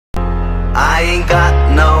I ain't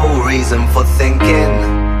got no reason for thinking,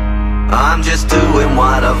 I'm just doing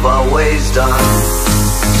what I've always done.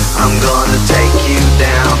 I'm gonna take you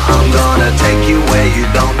down, I'm gonna take you where you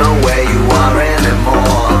don't know where you are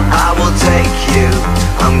anymore. I will take you,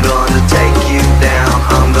 I'm gonna take you down,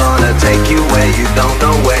 I'm gonna take you where you don't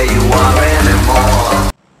know where you are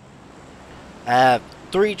anymore. I have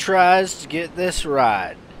 3 tries to get this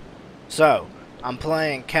right. So, I'm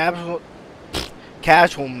playing casual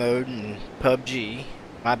mode in PUBG.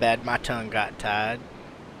 My bad, my tongue got tied.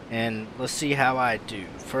 And let's see how I do.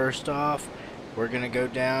 First off, we're gonna go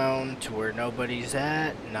down to where nobody's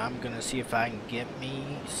at, and I'm gonna see if I can get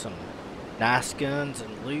me some nice guns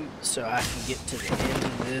and loot so I can get to the end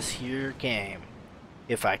of this here game.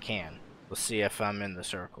 If I can. Let's see if I'm in the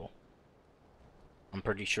circle. I'm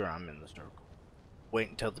pretty sure I'm in the circle. Wait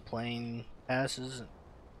until the plane passes.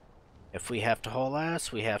 If we have to haul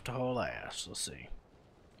ass, we have to haul ass. Let's see.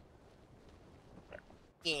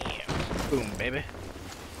 Yeah. Boom, baby.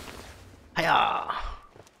 Hiya.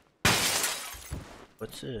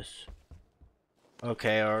 What's this?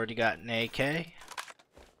 Okay, I already got an AK.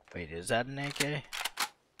 Wait, is that an AK?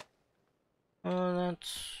 Oh,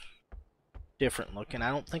 that's different looking. I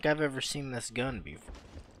don't think I've ever seen this gun before.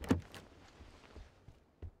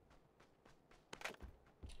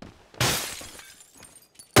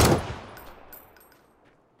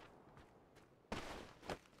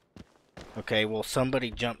 Okay, well, somebody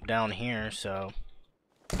jumped down here, so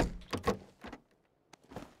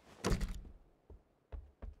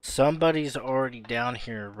somebody's already down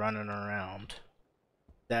here running around.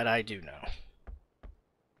 That I do know.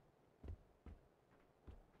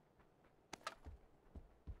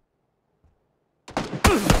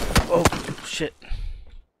 Oh, shit.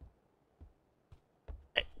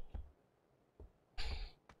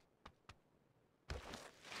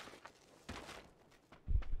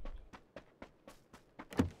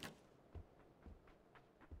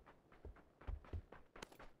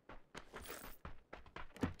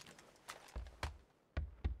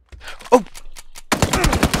 Oh!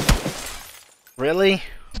 Really?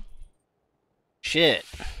 Shit.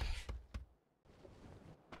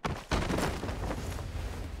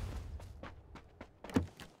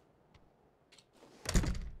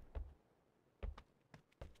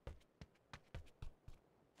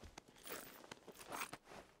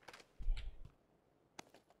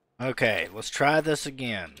 Okay, let's try this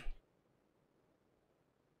again.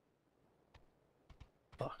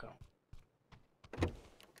 Fuck 'em.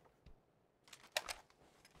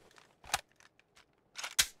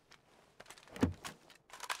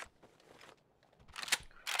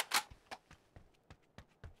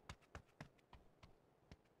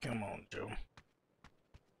 Come on, Joe.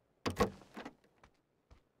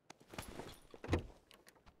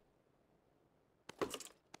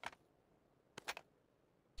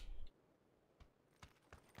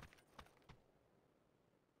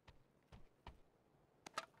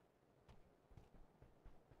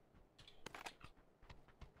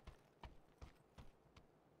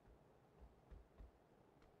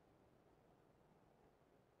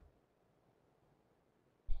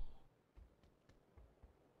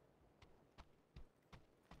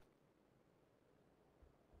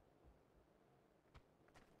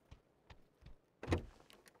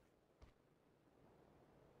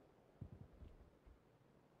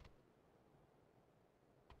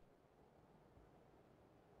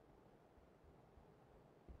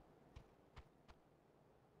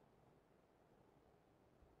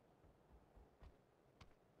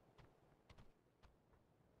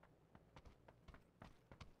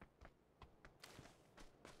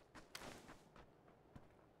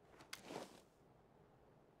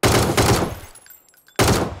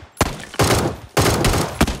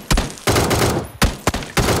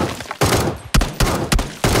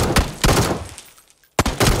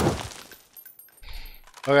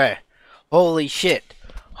 Okay. Holy shit.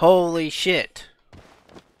 Holy shit.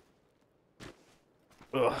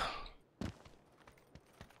 Ugh.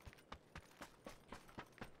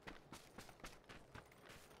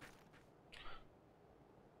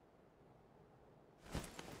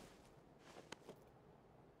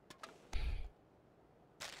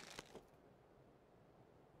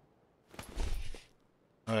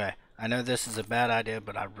 Okay. I know this is a bad idea,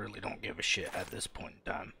 but I really don't give a shit at this point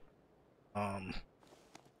in time. Oh.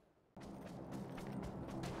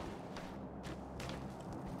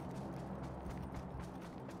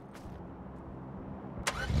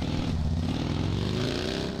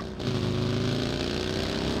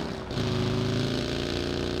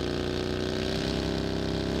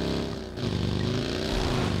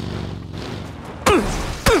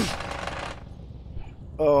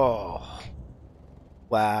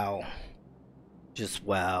 Wow. Just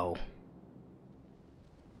wow.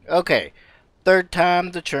 Okay. Third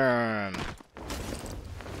time the charm.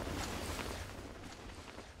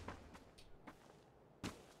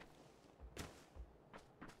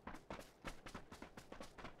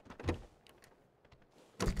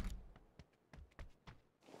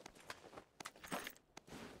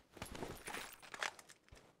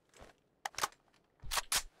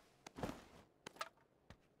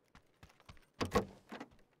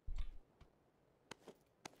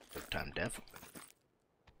 Third time definitely.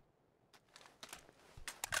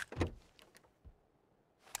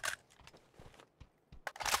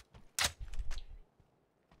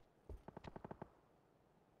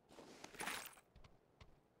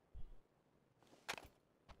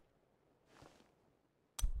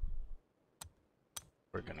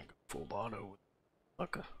 We're gonna go full auto with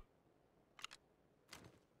Luca.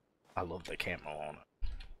 I love the camo on it.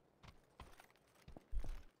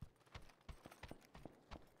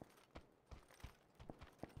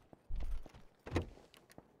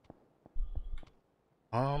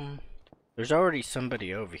 There's already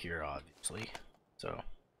somebody over here, obviously, so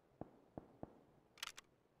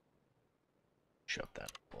shove that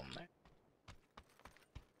up on there.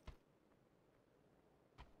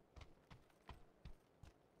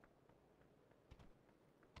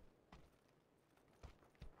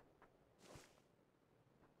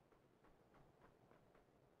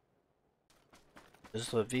 This is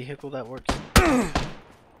the vehicle that works.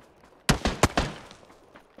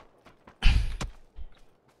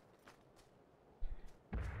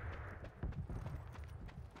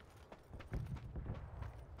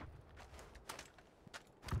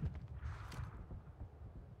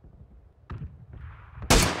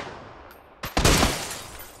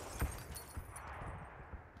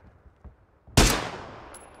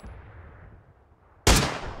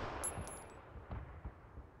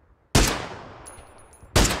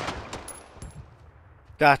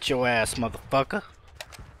 Got your ass, motherfucker.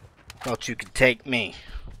 Thought you could take me.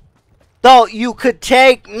 Thought you could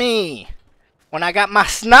take me when I got my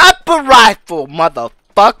sniper rifle,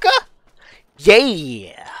 motherfucker.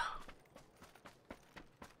 Yeah.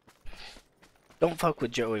 Don't fuck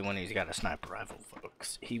with Joey when he's got a sniper rifle,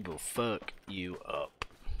 folks. He will fuck you up.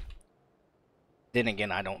 Then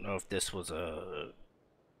again, I don't know if this was a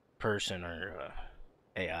person or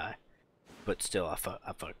AI, but still, I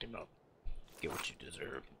fucked him up. Get what you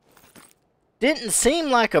deserve. Didn't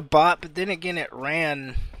seem like a bot, but then again, it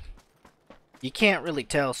ran. You can't really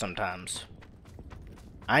tell sometimes.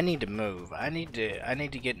 I need to move. I need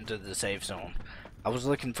to get into the safe zone. I was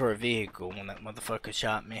looking for a vehicle when that motherfucker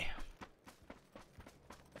shot me.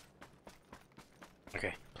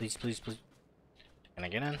 Okay, please, please, please. Can I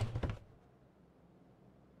get in?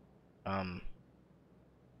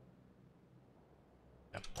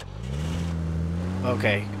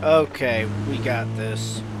 Okay, okay, we got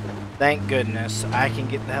this. Thank goodness I can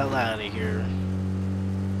get the hell out of here.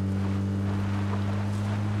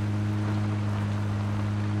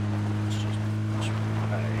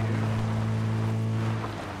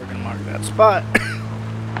 We're gonna mark that spot.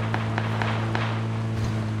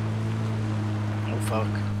 Oh fuck.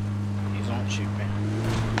 Please don't shoot me.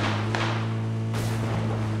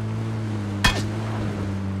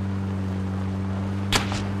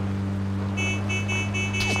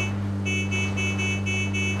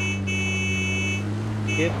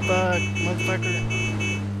 Get fucked, motherfucker.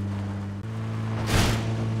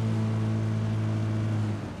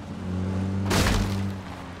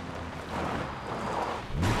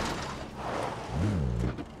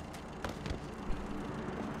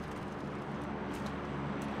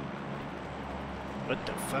 What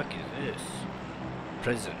the fuck is this?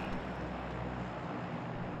 Prison.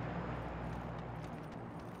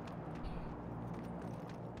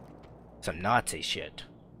 Some Nazi shit.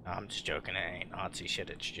 No, I'm just joking, it ain't Nazi shit,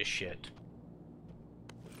 it's just shit.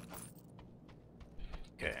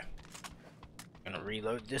 Okay. Gonna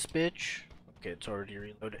reload this bitch. Okay, it's already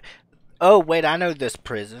reloaded. Oh, wait, I know this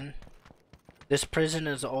prison. This prison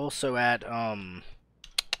is also at, the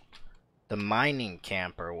mining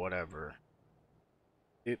camp or whatever.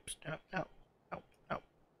 Oops, no, no, no, no,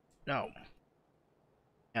 no.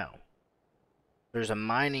 No. There's a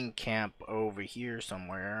mining camp over here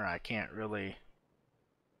somewhere, I can't really...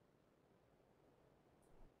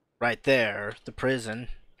 Right there, the prison.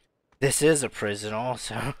 This is a prison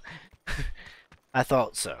also. I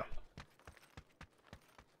thought so.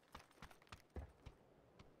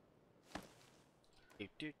 Do,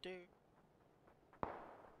 do, do.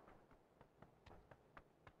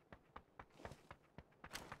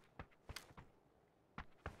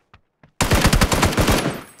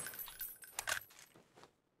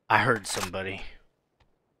 I heard somebody.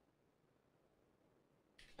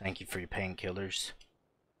 Thank you for your painkillers.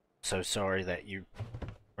 So sorry that you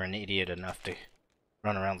were an idiot enough to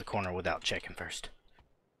run around the corner without checking first.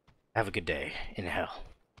 Have a good day in hell.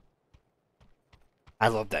 I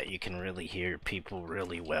love that you can really hear people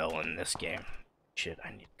really well in this game. Shit,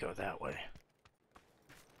 I need to go that way.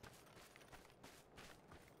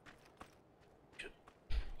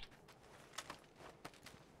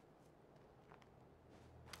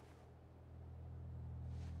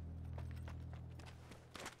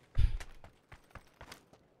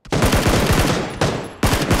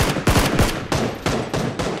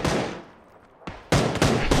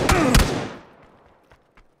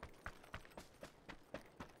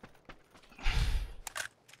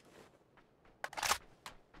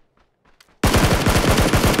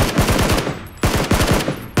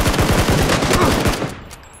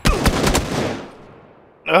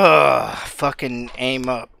 Ugh, fucking aim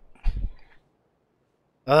up.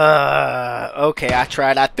 Okay, I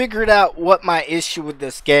tried. I figured out what my issue with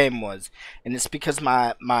this game was. And it's because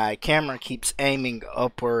my camera keeps aiming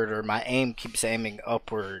upward, or my aim keeps aiming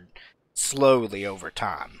upward slowly over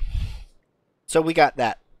time. So we got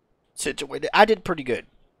that situated. I did pretty good.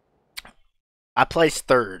 I placed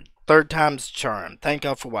third. Third time's the charm. Thank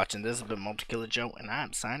y'all for watching. This has been MultiKillerjoe, and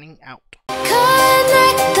I'm signing out.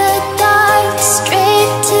 Connect the dots straight